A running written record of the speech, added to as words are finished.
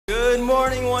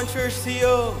morning, One Church to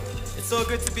you. It's so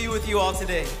good to be with you all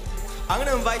today. I'm going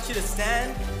to invite you to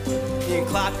stand. You can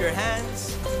clap your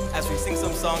hands as we sing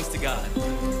some songs to God.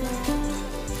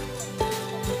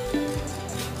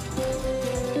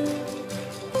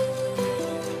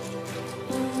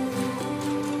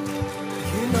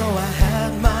 You know I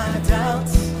had my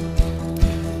doubts.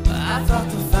 I thought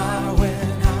the fire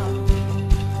went out.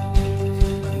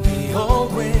 The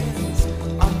old winds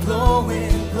are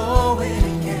blowing,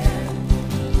 blowing again.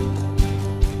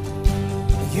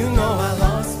 You know I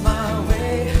lost my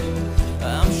way.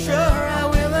 I'm sure I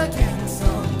will again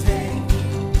someday.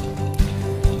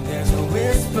 There's a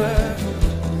whisper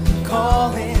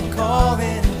calling,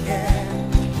 calling again.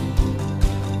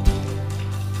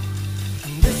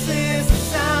 And this is the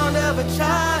sound of a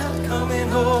child coming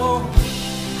home.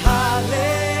 Hallelujah.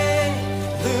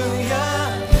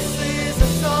 This is the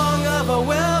song of a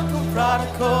welcome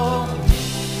prodigal.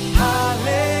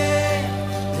 Hallelujah.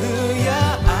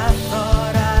 I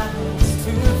thought I was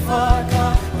too far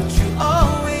gone, but you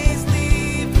always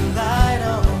leave the light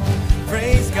on.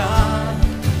 Praise God,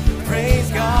 praise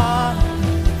God,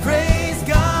 praise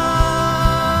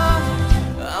God.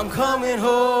 I'm coming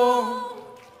home.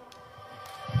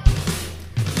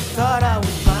 Thought I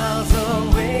was miles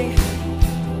away.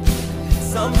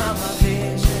 Somehow my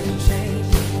vision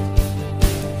changed.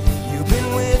 You've been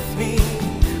with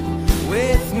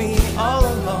me all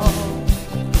along.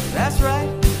 That's right.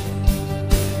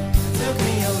 It took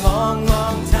me a long,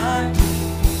 long time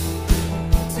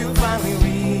to finally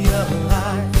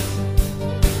realize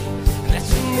that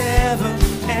you never,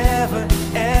 ever,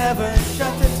 ever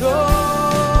shut the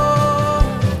door.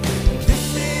 This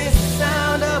is the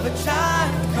sound of a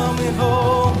child coming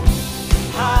home.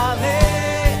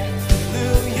 Hallelujah.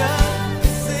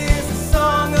 This is the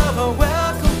song of a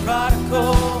welcome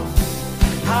prodigal.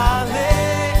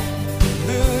 Hallelujah.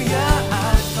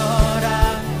 I thought I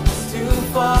was too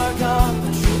far gone,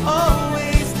 but you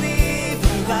always leave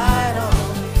the light on.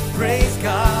 Praise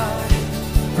God,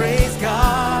 praise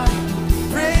God,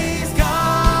 praise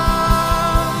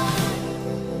God.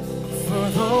 For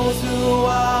those who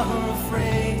are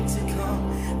afraid to come,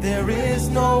 there is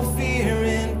no fear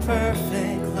in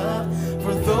perfect love.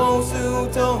 For those who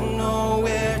don't know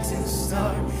where to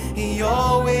start, He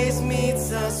always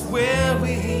meets us where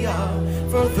we are.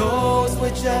 For those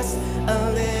with just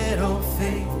a little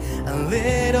faith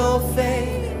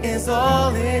is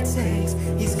all it takes.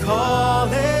 He's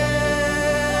calling,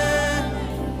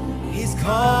 He's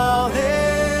calling.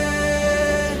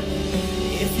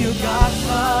 If you got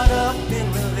caught up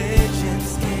in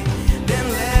religion's game, then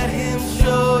let Him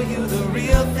show you the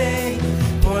real thing.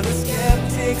 For the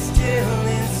skeptic still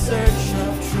in search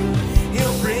of truth,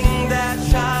 He'll bring that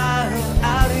child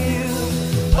out of you.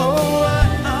 Oh, what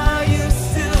are you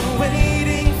still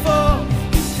waiting for?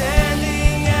 He's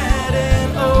standing at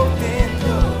an open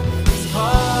door. He's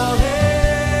calling,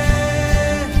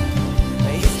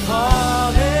 He's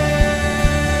calling.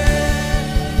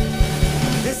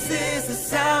 This is the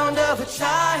sound of a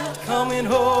child coming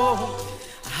home.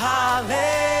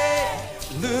 Hallelujah.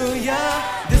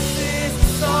 This is the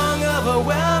song of a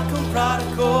welcome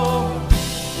prodigal.